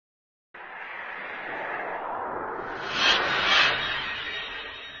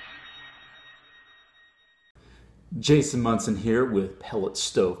Jason Munson here with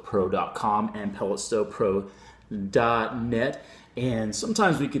PelletStovePro.com and PelletStovePro.net. And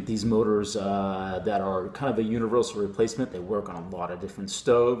sometimes we get these motors that are kind of a universal replacement. They work on a lot of different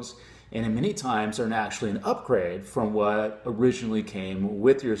stoves, and many times they're actually an upgrade from what originally came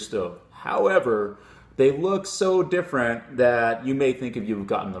with your stove. However, they look so different that you may think you've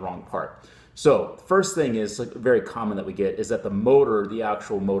gotten the wrong part. So first thing is very common that we get is that the motor, the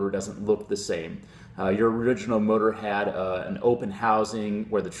actual motor, doesn't look the same. Your original motor had an open housing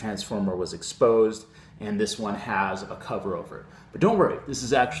where the transformer was exposed, and this one has a cover over it. But don't worry, this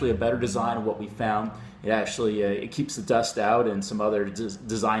is actually a better design of what we found. It actually it keeps the dust out, and some other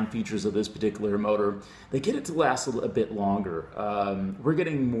design features of this particular motor. They get it to last a bit longer. We're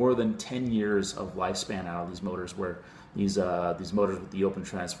getting more than 10 years of lifespan out of these motors, where these motors with the open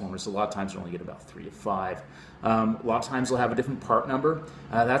transformers, a lot of times they only get about 3 to 5. A lot of times they'll have a different part number.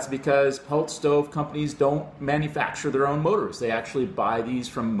 That's because pellet stove companies don't manufacture their own motors. They actually buy these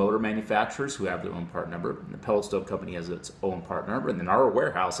from motor manufacturers who have their own part number. And the pellet stove company has its own part number, and then our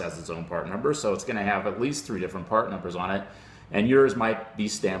warehouse has its own part number, so it's going to have at least 3 different part numbers on it. And yours might be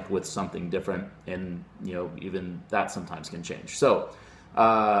stamped with something different, and even that sometimes can change. So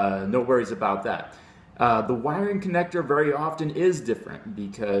no worries about that. The wiring connector very often is different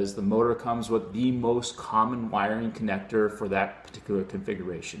because the motor comes with the most common wiring connector for that particular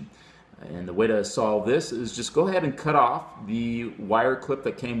configuration. And the way to solve this is just go ahead and cut off the wire clip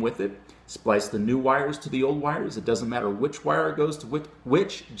that came with it, splice the new wires to the old wires. It doesn't matter which wire goes to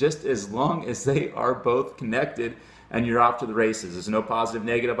which, just as long as they are both connected, and you're off to the races. There's no positive,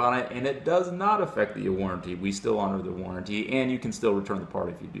 negative on it, and it does not affect the warranty. We still honor the warranty, and you can still return the part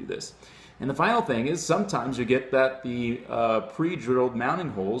if you do this. And the final thing is sometimes you get that the pre-drilled mounting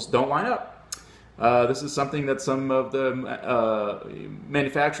holes don't line up. This is something that some of the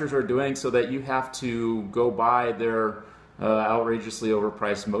manufacturers are doing, so that you have to go buy their outrageously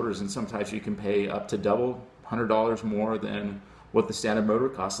overpriced motors, and sometimes you can pay up to double, $100 more than what the standard motor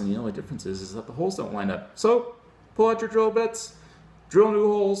costs, and the only difference is that the holes don't line up. So pull out your drill bits, drill new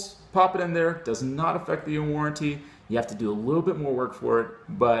holes, pop it in there. Does not affect the warranty. You have to do a little bit more work for it,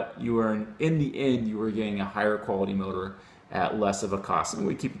 but you are in the end you are getting a higher quality motor at less of a cost, and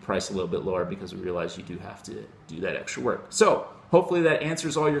we keep the price a little bit lower because we realize you do have to do that extra work. So hopefully that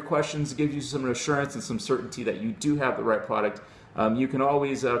answers all your questions, gives you some assurance and some certainty that you do have the right product. You can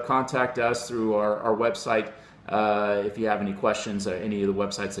always contact us through our website if you have any questions, any of the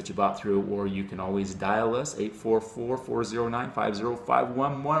websites that you bought through, or you can always dial us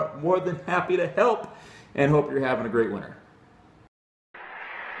 844-409-5051. More than happy to help, and hope you're having a great winter.